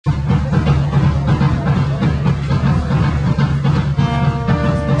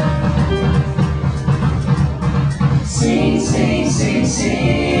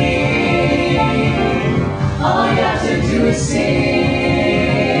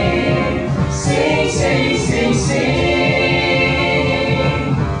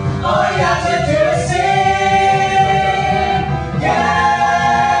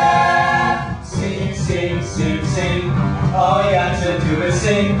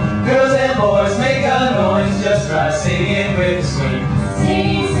Girls and boys make a noise, just try singing with the swing.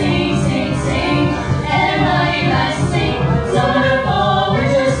 Sing, sing, sing, sing, everybody likes to sing. Summer, fall,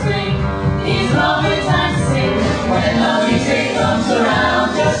 winter, spring, these are good times to sing. When the music comes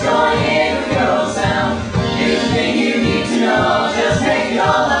around, just join in with your own sound. Anything you need to know, just make it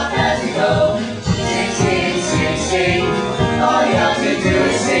all up as you go. Sing, sing, sing, sing, all you have to do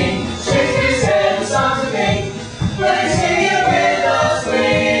is sing. Shakespeare said the songs are big, let's sing it with a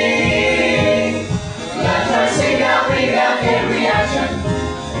swing. Let's try to sing out, bring out, get reaction.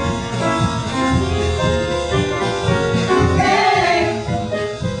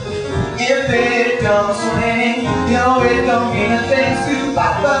 If it don't swing, you know it don't mean a thing to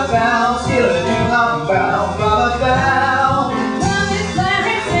bop a bounce, still a do not bounce, bop a bounce. Well, it's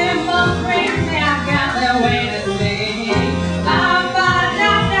very simple, bring me, I got the way to sing.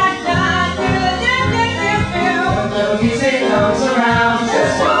 When the music comes around,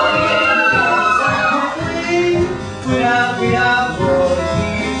 just join in the sound. We are for the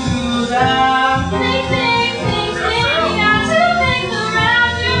keys out. Sing, sing, sing, sing, we got to make the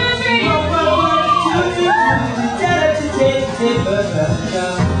rounders ring.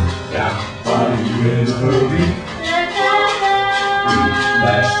 Are you in a hurry?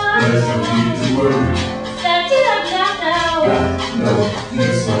 There's no need to worry. Got no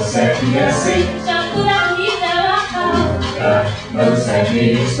use for second guessing. Got no second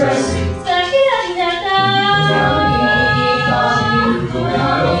expressing.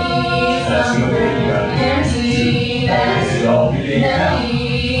 That's the way you gotta guarantee. It all begin now.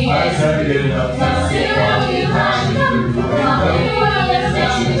 I just have to get it up.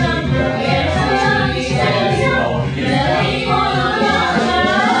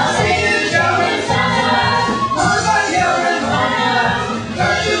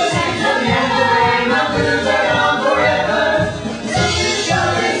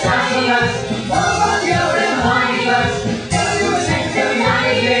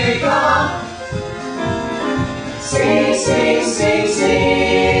 Sing, sing, sing,